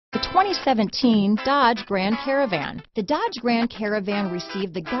2017 Dodge Grand Caravan. The Dodge Grand Caravan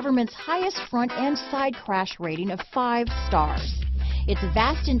received the government's highest front and side crash rating of 5 stars. Its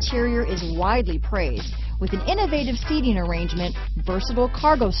vast interior is widely praised, with an innovative seating arrangement, versatile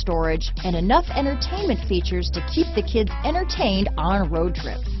cargo storage, and enough entertainment features to keep the kids entertained on road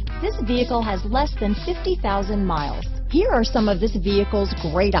trips. This vehicle has less than 50,000 miles. Here are some of this vehicle's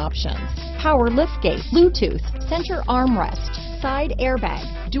great options: power liftgate, Bluetooth, center armrest, side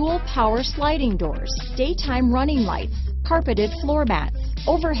airbag, dual power sliding doors, daytime running lights, carpeted floor mats,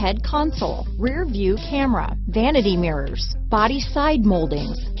 overhead console, rear view camera, vanity mirrors, body side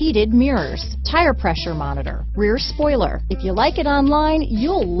moldings, heated mirrors, tire pressure monitor, rear spoiler. If you like it online,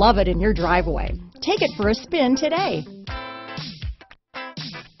 you'll love it in your driveway. Take it for a spin today.